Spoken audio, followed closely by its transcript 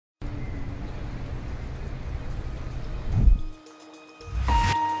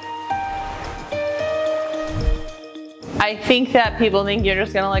I think that people think you're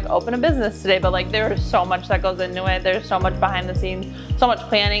just gonna like open a business today, but like there is so much that goes into it. There's so much behind the scenes, so much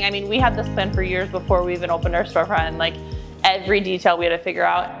planning. I mean, we had this plan for years before we even opened our storefront, and like every detail we had to figure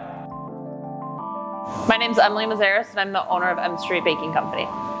out. My name's Emily Mazaris, and I'm the owner of M Street Baking Company.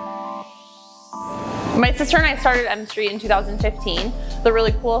 My sister and I started M Street in 2015. The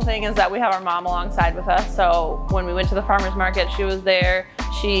really cool thing is that we have our mom alongside with us. So when we went to the farmer's market, she was there.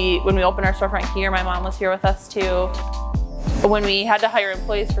 When we opened our storefront here, my mom was here with us too. When we had to hire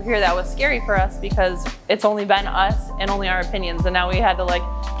employees for here, that was scary for us because it's only been us and only our opinions, and now we had to like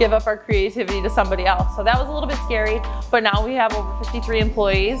give up our creativity to somebody else. So that was a little bit scary, but now we have over 53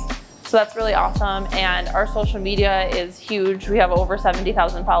 employees. So that's really awesome, and our social media is huge. We have over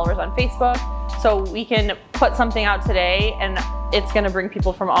 70,000 followers on Facebook. So we can put something out today and it's gonna bring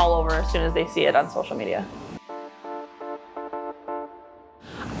people from all over as soon as they see it on social media.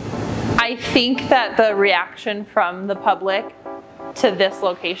 I think that the reaction from the public to this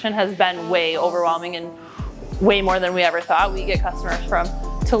location has been way overwhelming and way more than we ever thought. We get customers from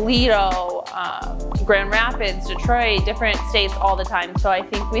Toledo, Grand Rapids, Detroit, different states all the time. So I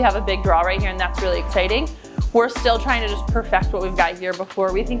think we have a big draw right here, and that's really exciting. We're still trying to just perfect what we've got here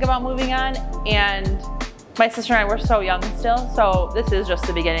before we think about moving on. And my sister and I, we're so young still, so this is just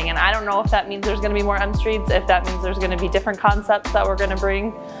the beginning. And I don't know if that means there's gonna be more M Streets, if that means there's gonna be different concepts that we're gonna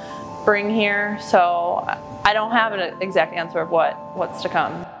bring here. So I don't have an exact answer of what's to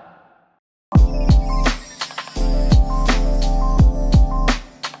come.